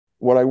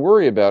what I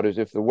worry about is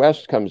if the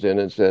West comes in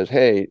and says,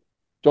 hey,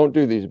 don't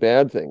do these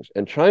bad things,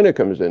 and China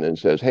comes in and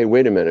says, hey,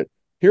 wait a minute,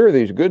 here are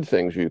these good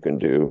things you can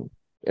do,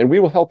 and we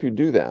will help you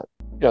do that.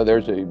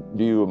 There's a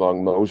view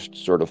among most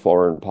sort of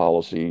foreign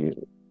policy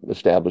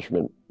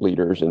establishment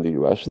leaders in the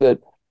U.S. that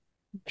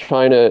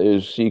China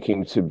is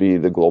seeking to be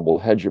the global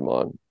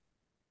hegemon,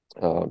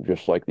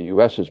 just like the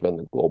U.S. has been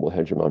the global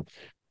hegemon.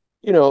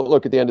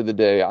 Look, at the end of the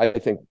day, I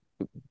think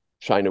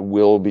China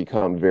will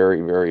become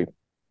very, very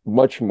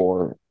much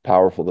more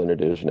powerful than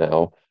it is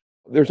now.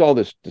 There's all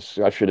this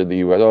discussion in the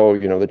U.S.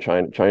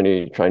 The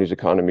Chinese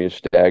economy is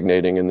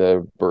stagnating in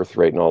the birth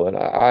rate and all that.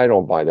 I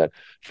don't buy that.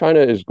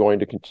 China is going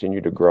to continue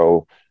to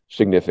grow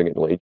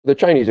significantly. The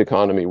Chinese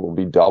economy will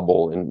be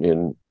double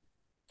in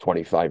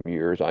 25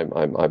 years.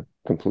 I'm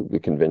completely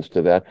convinced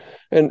of that.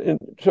 And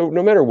so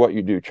no matter what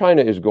you do,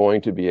 China is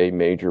going to be a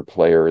major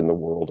player in the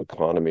world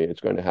economy.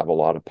 It's going to have a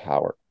lot of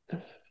power.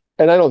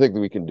 And I don't think that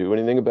we can do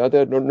anything about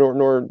that,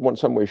 nor in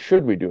some way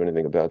should we do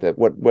anything about that.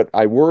 What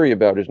I worry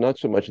about is not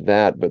so much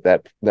that, but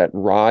that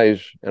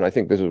rise, and I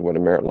think this is what a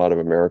lot of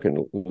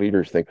American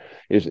leaders think,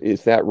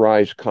 is that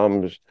rise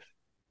comes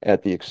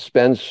at the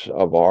expense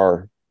of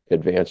our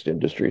advanced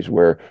industries,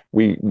 where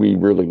we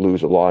really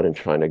lose a lot and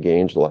China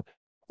gains a lot.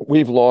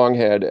 We've long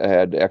had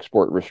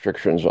export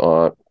restrictions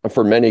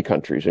for many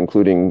countries,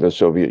 including the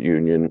Soviet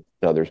Union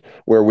and others,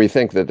 where we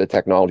think that the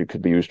technology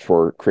could be used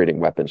for creating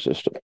weapon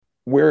systems.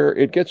 Where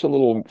it gets a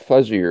little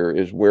fuzzier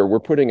is where we're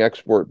putting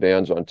export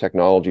bans on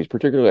technologies,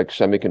 particularly like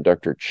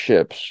semiconductor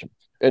chips.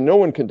 And no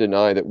one can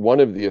deny that one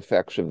of the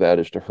effects of that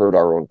is to hurt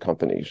our own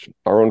companies.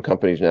 Our own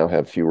companies now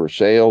have fewer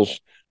sales.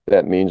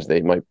 That means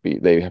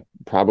they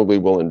probably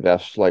will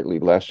invest slightly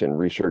less in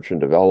research and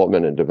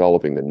development and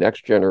developing the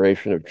next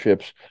generation of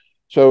chips.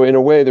 So in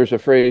a way, there's a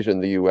phrase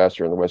in the US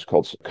or in the West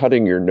called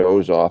cutting your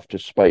nose off to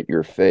spite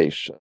your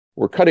face.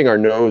 We're cutting our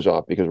nose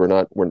off because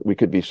we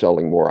could be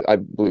selling more. I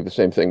believe the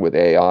same thing with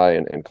AI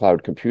and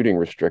cloud computing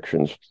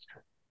restrictions.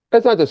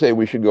 That's not to say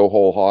we should go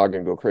whole hog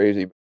and go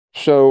crazy.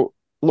 So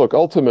look,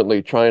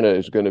 ultimately, China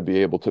is going to be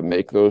able to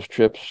make those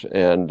chips.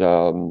 And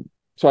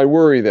so I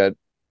worry that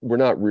we're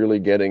not really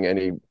getting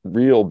any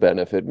real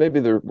benefit. Maybe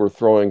we're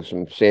throwing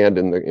some sand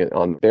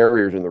on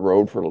barriers in the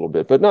road for a little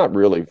bit, but not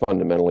really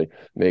fundamentally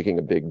making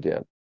a big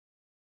dent.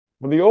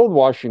 Well, the old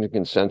Washington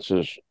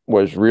consensus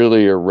was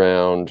really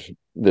around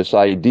this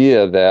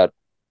idea that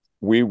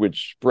we would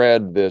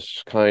spread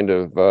this kind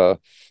of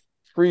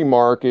free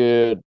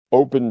market,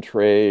 open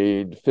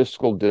trade,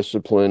 fiscal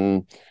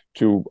discipline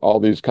to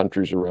all these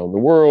countries around the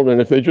world. And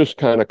if they just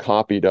kind of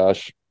copied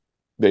us,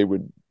 they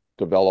would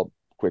develop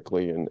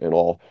quickly and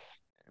all.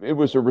 It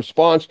was a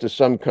response to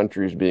some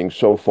countries being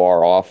so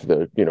far off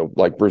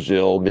like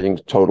Brazil being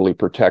totally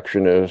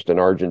protectionist and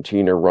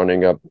Argentina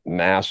running up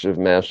massive,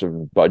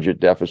 massive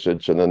budget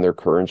deficits and then their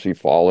currency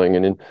falling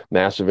and in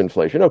massive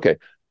inflation. Okay,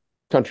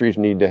 countries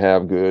need to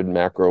have good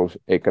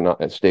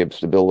macroeconomic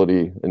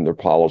stability in their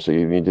policy.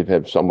 You need to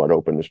have somewhat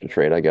openness to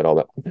trade. I get all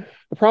that.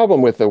 The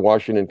problem with the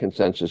Washington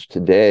consensus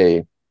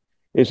today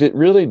is it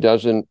really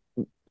doesn't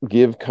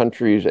give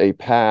countries a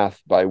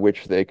path by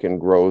which they can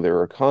grow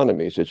their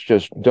economies. It's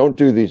just don't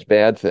do these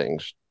bad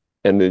things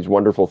and these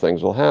wonderful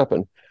things will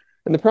happen.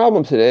 And the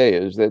problem today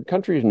is that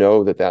countries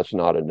know that that's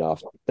not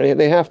enough.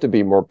 They have to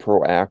be more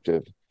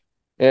proactive.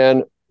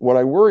 And what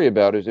I worry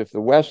about is if the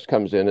West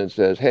comes in and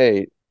says,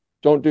 hey,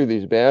 don't do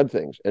these bad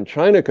things, and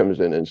China comes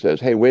in and says,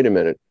 hey, wait a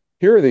minute,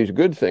 here are these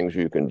good things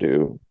you can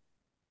do.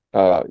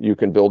 You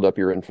can build up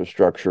your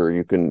infrastructure.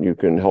 You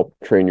can help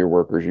train your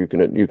workers. You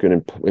can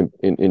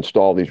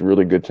install these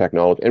really good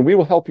technology, and we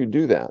will help you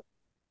do that.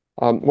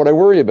 What I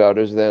worry about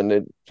is then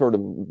it sort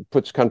of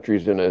puts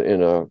countries in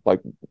a like,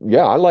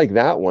 yeah, I like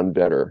that one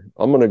better.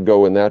 I'm going to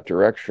go in that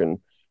direction,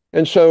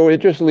 and so it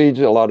just leads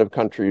a lot of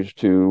countries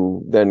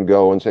to then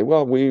go and say,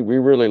 well, we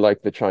really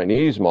like the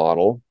Chinese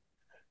model,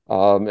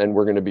 and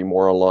we're going to be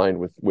more aligned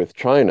with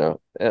China.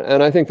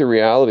 And I think the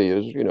reality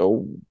is,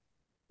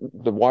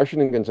 the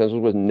Washington consensus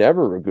was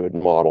never a good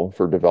model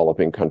for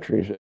developing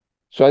countries.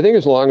 So I think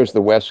as long as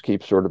the West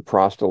keeps sort of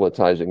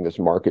proselytizing this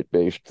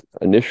market-based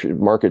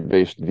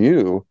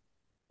view,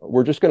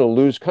 we're just going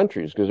to lose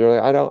countries because they're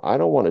like, I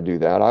don't want to do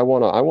that. I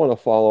want to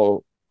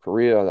follow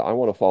Korea. I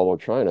want to follow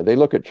China. They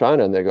look at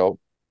China and they go,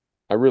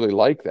 I really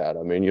like that.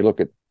 I mean, you look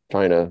at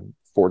China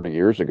 40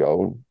 years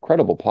ago,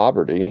 incredible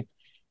poverty,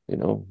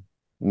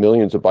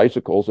 millions of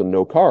bicycles and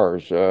no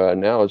cars.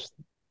 Now it's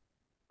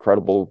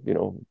incredible,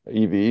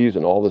 EVs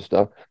and all this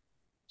stuff.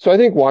 So I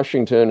think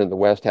Washington and the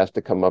West has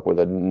to come up with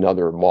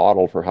another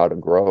model for how to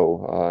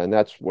grow. And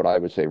that's what I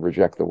would say,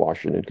 reject the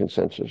Washington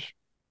consensus.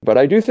 But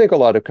I do think a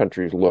lot of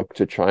countries look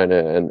to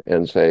China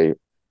and say,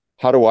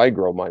 how do I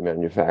grow my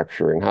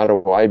manufacturing? How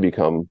do I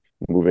become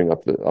moving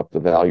up the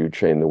value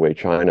chain the way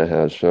China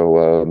has?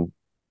 So,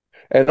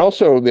 and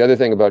also the other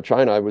thing about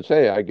China, I would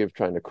say, I give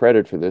China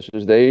credit for this,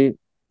 is they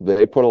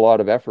put a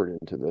lot of effort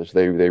into this.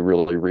 They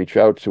really reach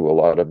out to a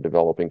lot of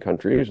developing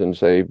countries and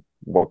say,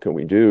 what can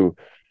we do?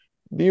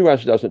 The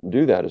U.S. doesn't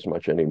do that as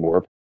much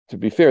anymore. To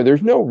be fair,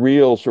 there's no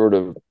real sort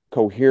of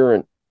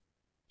coherent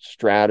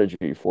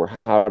strategy for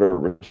how to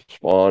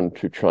respond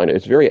to China.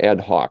 It's very ad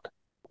hoc.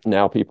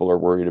 Now people are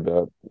worried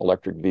about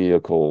electric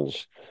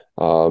vehicles.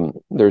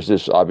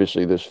 There's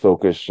obviously this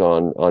focus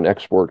on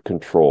export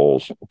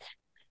controls.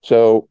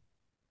 So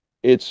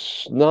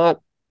it's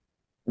not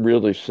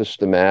really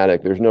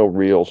systematic. There's no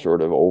real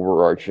sort of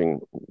overarching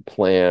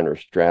plan or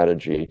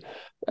strategy.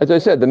 As I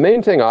said, the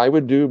main thing I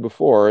would do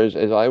before is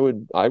I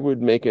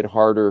would make it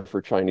harder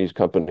for Chinese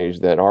companies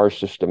that are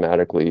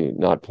systematically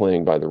not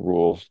playing by the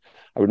rules.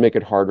 I would make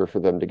it harder for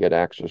them to get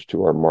access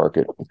to our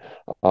market.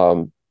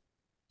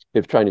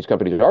 If Chinese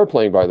companies are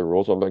playing by the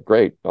rules, I'm like,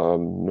 great,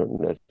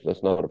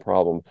 that's not a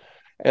problem.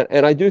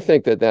 And I do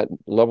think that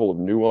level of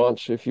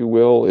nuance, if you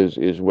will,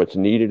 is what's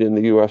needed in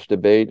the U.S.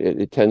 debate.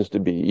 It tends to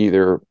be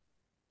either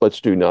let's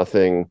do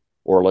nothing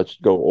or let's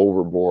go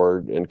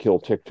overboard and kill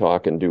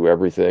TikTok and do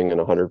everything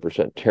and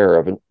 100%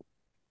 tariff. And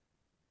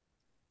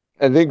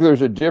I think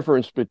there's a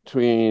difference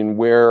between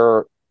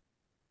where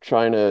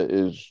China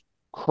is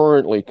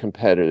currently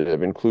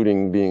competitive,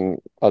 including being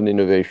an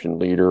innovation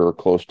leader or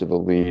close to the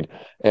lead,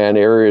 and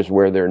areas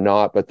where they're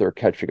not, but they're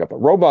catching up. But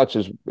robots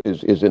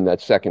is in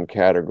that second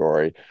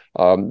category.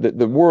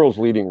 The world's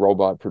leading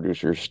robot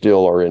producers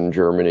still are in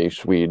Germany,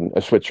 Sweden,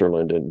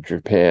 Switzerland, and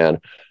Japan.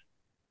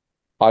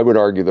 I would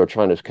argue, though,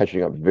 China's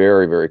catching up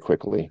very, very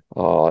quickly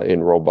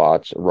in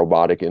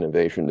robotic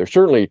innovation. They're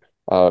certainly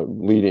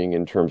leading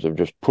in terms of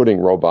just putting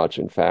robots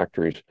in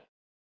factories.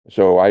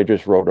 So I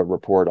just wrote a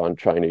report on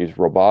Chinese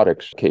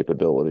robotics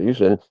capabilities,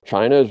 and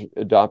China is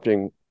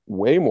adopting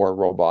way more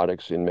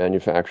robotics in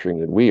manufacturing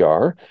than we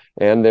are,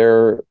 and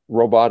their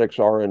robotics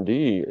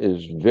R&D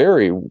is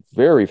very,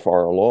 very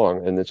far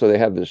along. And so they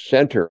have this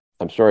center.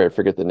 I'm sorry, I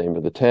forget the name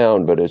of the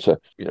town, but it's a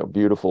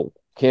beautiful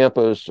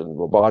campus, and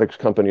robotics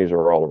companies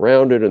are all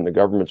around it, and the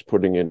government's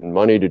putting in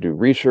money to do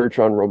research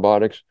on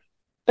robotics.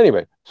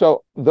 Anyway,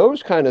 so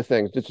those kind of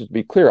things, just to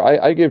be clear,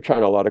 I give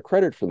China a lot of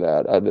credit for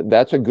that.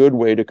 That's a good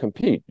way to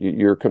compete.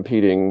 You're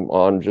competing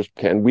on just,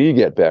 can we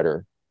get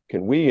better?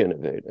 Can we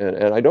innovate?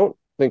 And I don't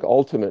think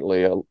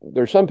ultimately,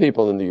 there's some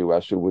people in the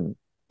U.S. who would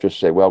just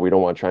say, well, we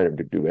don't want China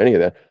to do any of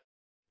that.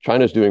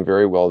 China's doing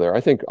very well there.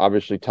 I think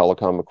obviously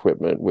telecom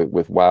equipment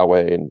with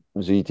Huawei and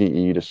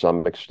ZTE to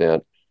some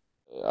extent.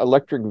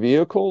 Electric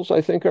vehicles,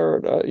 I think,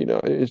 are,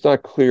 it's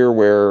not clear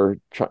where,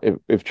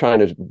 if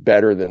China's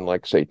better than,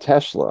 like, say,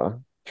 Tesla,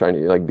 China,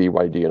 like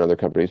BYD and other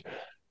companies,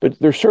 but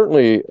they're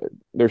certainly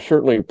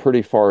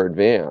pretty far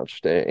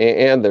advanced,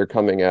 and they're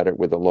coming at it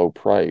with a low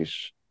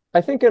price.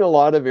 I think in a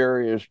lot of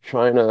areas,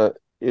 China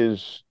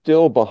is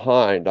still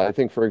behind. I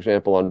think, for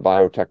example, on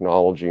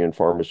biotechnology and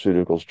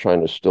pharmaceuticals,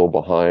 China's still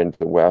behind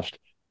the West,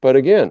 but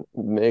again,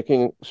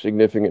 making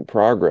significant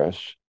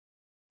progress.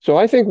 So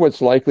I think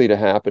what's likely to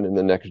happen in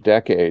the next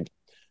decade,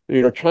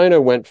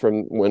 China went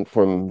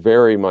from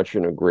very much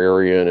an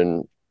agrarian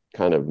and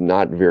kind of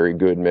not very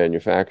good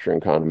manufacturing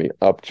economy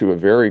up to a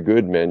very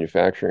good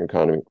manufacturing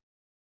economy.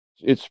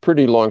 It's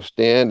pretty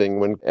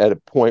long-standing when at a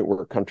point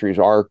where countries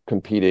are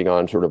competing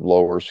on sort of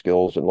lower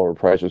skills and lower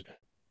prices.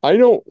 I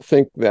don't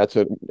think that's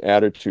an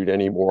attitude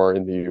anymore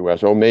in the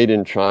U.S. Oh, made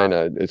in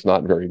China, it's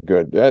not very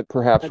good. That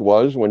perhaps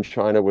was when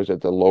China was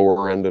at the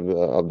lower end of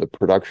the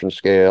production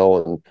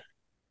scale, and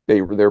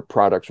their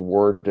products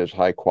weren't as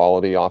high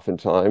quality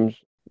oftentimes.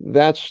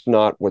 That's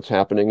not what's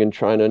happening in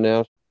China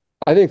now.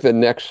 I think the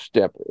next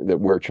step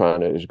where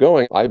China is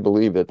going, I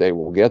believe that they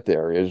will get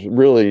there, is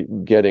really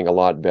getting a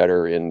lot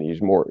better in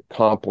these more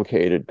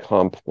complicated,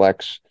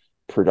 complex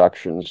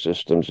production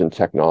systems and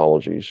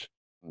technologies.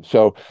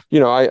 So,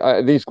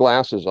 these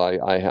glasses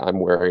I'm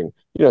wearing,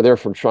 they're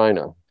from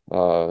China.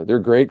 They're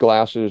great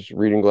glasses,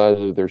 reading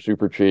glasses. They're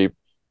super cheap.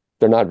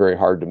 They're not very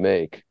hard to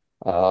make.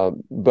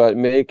 But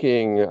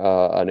making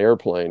an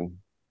airplane,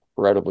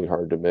 incredibly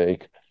hard to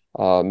make.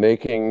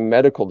 Making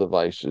medical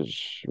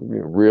devices,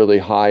 really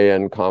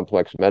high-end,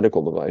 complex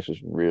medical devices,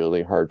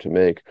 really hard to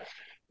make.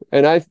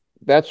 And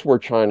that's where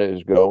China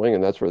is going,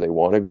 and that's where they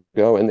want to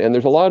go. And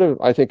there's a lot of,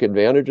 I think,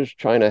 advantages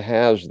China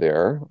has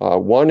there.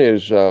 One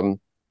is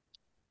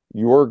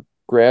you're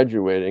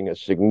graduating a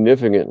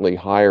significantly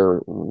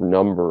higher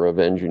number of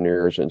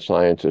engineers and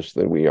scientists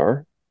than we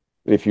are.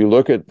 If you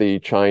look at the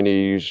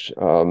Chinese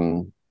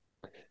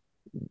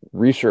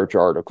research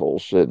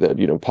articles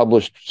that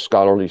published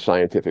scholarly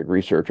scientific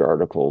research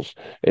articles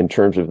in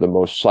terms of the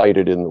most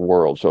cited in the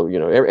world. So,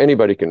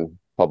 anybody can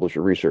publish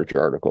a research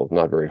article. It's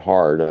not very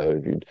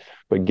hard.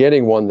 But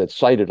getting one that's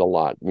cited a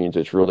lot means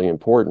it's really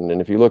important.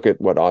 And if you look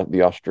at what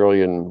the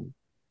Australian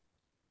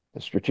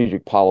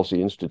Strategic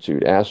Policy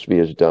Institute, ASPI,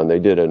 has done, they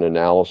did an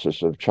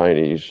analysis of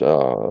Chinese,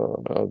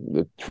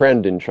 the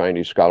trend in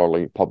Chinese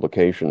scholarly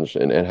publications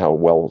and how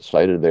well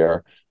cited they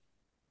are.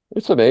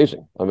 It's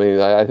amazing. I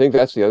mean, I think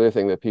that's the other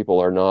thing that people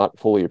are not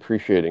fully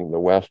appreciating in the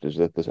West, is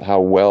that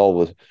how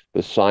well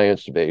the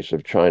science base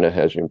of China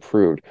has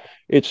improved.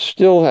 It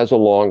still has a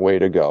long way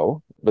to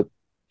go, but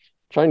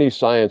Chinese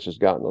science has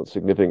gotten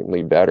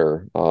significantly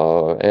better,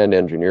 and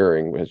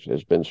engineering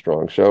has been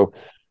strong. So,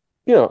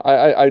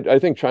 I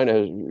think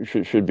China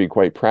should be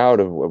quite proud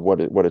of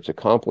what it's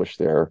accomplished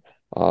there.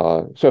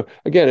 So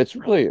again, it's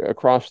really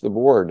across the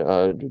board.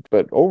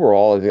 But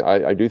overall,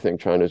 I do think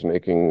China is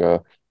making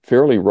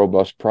fairly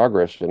robust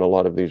progress in a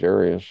lot of these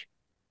areas.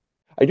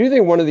 I do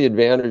think one of the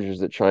advantages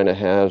that China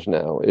has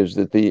now is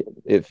that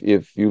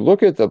if you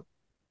look at the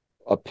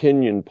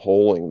opinion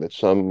polling that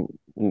some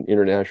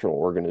international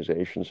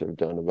organizations have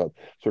done about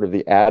sort of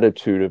the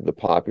attitude of the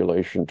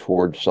population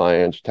towards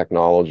science,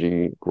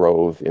 technology,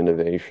 growth,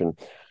 innovation,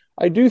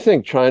 I do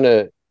think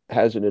China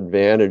has an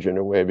advantage in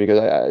a way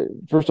because,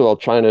 first of all,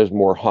 China is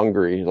more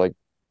hungry, like,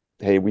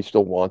 hey, we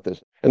still want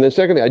this. And then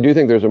secondly, I do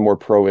think there's a more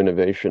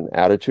pro-innovation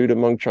attitude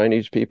among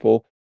Chinese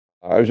people.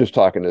 I was just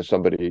talking to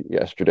somebody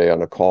yesterday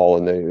on a call,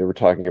 and they were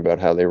talking about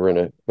how they were in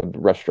a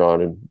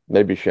restaurant in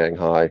maybe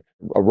Shanghai.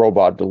 A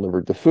robot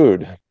delivered the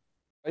food.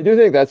 I do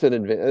think that's an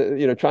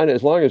advantage. China,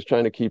 as long as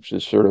China keeps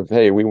this sort of,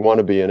 hey, we want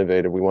to be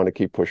innovative, we want to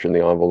keep pushing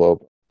the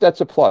envelope.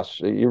 That's a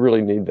plus. You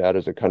really need that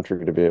as a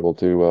country to be able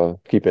to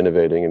keep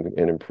innovating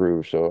and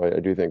improve. So I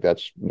do think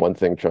that's one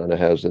thing China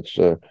has that's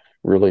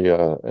really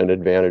an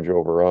advantage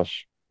over us.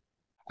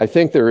 I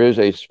think there is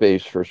a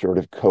space for sort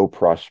of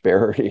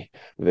co-prosperity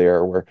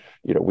there where,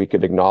 we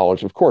could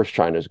acknowledge, of course,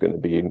 China is going to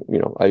be,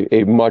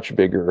 a much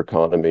bigger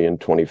economy in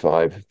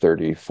 25,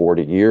 30,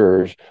 40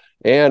 years.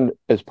 And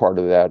as part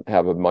of that,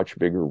 have a much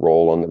bigger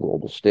role on the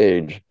global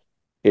stage.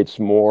 It's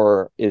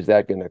more, is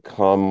that going to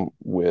come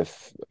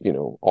with,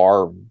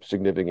 our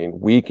significant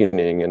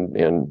weakening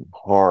and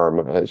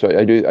harm? So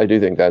I do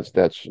think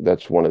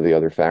that's one of the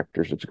other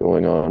factors that's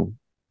going on.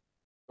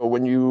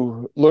 When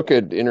you look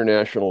at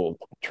international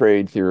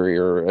trade theory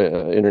or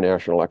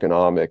international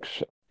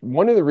economics,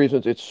 one of the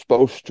reasons it's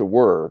supposed to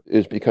work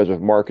is because of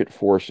market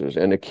forces.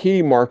 And a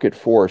key market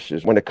force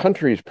is when a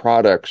country's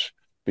products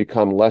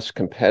become less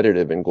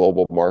competitive in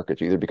global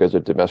markets, either because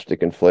of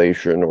domestic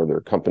inflation or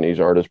their companies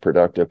aren't as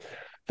productive,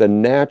 the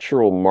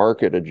natural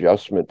market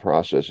adjustment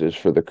process is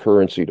for the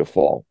currency to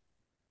fall.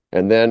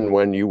 And then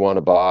when you want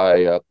to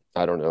buy,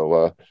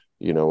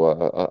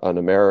 an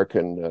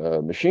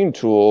American machine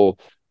tool,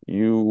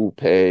 you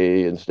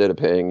pay, instead of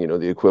paying,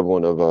 the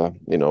equivalent of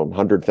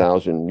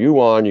 100,000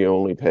 yuan, you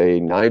only pay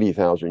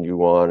 90,000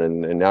 yuan,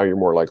 and now you're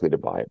more likely to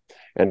buy it.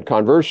 And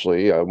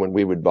conversely, when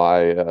we would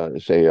buy,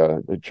 say, a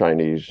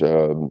Chinese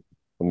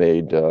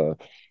made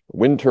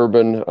wind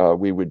turbine,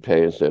 we would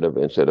pay instead of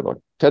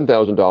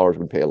 $10,000,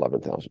 we'd pay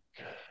 11,000.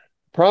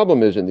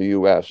 Problem is in the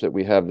U.S. that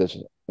we have this,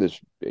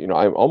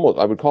 I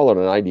would call it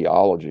an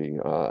ideology.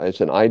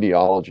 It's an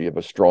ideology of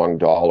a strong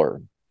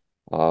dollar.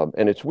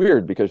 And it's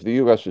weird because the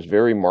U.S. is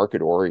very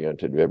market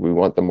oriented. We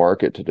want the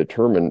market to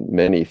determine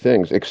many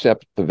things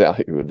except the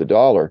value of the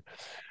dollar.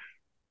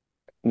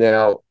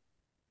 Now,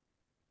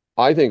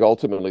 I think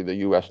ultimately the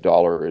U.S.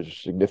 dollar is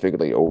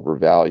significantly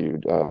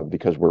overvalued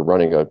because we're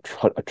running a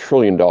 $1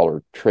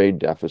 trillion trade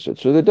deficit.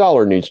 So the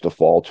dollar needs to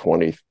fall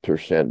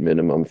 20%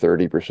 minimum,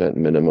 30%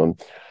 minimum.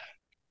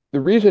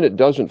 The reason it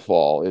doesn't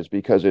fall is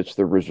because it's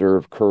the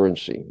reserve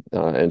currency.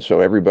 And so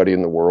everybody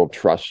in the world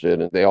trusts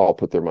it, and they all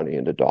put their money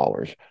into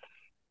dollars.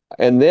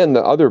 And then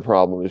the other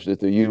problem is that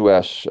the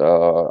U.S.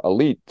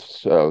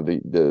 elites,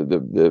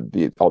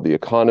 all the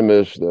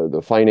economists,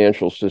 the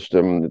financial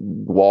system,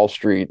 Wall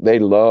Street, they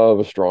love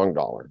a strong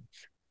dollar,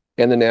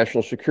 and the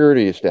national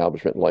security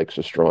establishment likes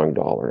a strong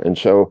dollar. And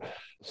so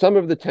some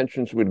of the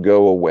tensions would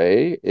go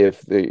away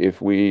if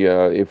we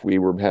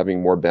were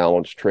having more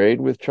balanced trade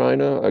with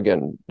China.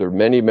 Again, there are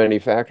many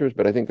factors,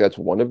 but I think that's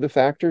one of the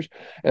factors.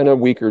 And a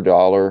weaker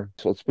dollar,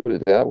 so let's put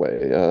it that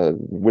way,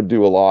 would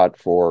do a lot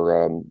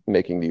for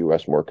making the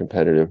U.S. more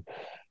competitive.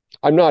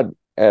 I'm not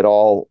at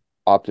all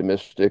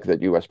optimistic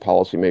that U.S.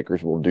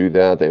 policymakers will do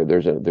that.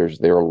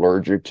 They're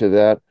allergic to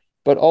that.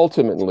 But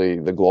ultimately,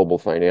 the global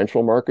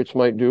financial markets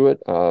might do it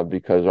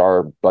because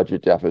our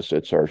budget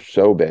deficits are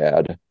so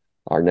bad.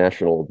 Our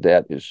national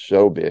debt is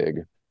so big.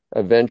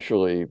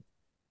 Eventually,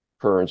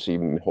 currency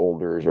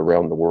holders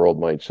around the world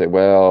might say,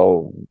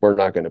 well, we're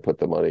not going to put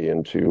the money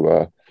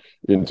into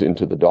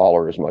the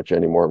dollar as much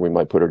anymore. We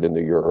might put it in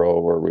the euro,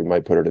 or we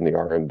might put it in the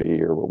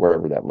RMB, or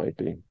wherever that might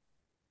be.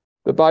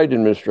 The Biden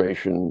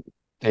administration,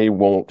 they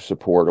won't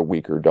support a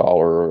weaker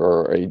dollar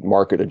or a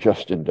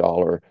market-adjusted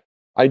dollar.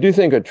 I do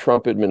think a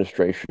Trump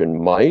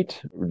administration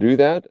might do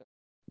that.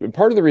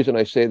 Part of the reason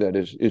I say that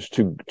is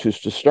to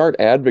start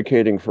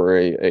advocating for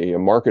a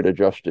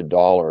market-adjusted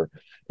dollar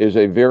is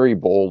a very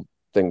bold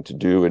thing to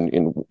do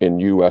in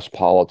U.S.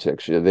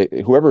 politics.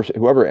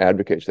 Whoever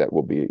advocates that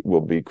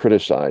will be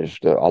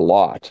criticized a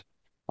lot,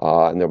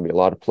 and there'll be a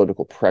lot of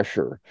political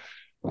pressure.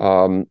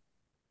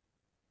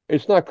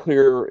 It's not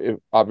clear,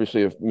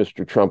 obviously, if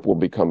Mr. Trump will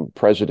become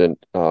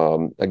president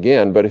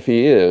again, but if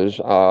he is,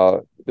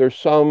 there's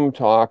some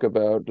talk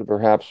about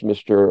perhaps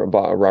Mr.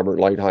 Robert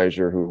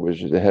Lighthizer, who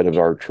was the head of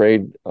our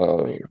trade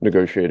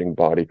negotiating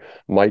body,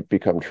 might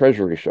become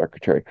Treasury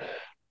Secretary.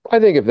 I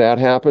think if that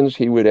happens,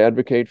 he would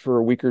advocate for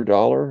a weaker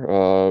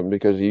dollar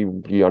because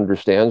he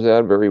understands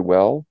that very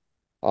well.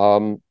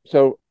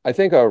 So I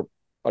think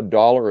a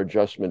dollar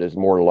adjustment is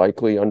more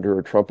likely under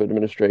a Trump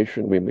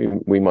administration.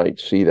 We might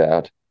see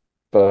that.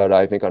 But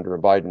I think under a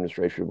Biden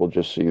administration, we'll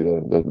just see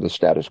the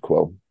status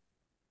quo.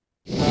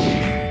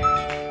 拜。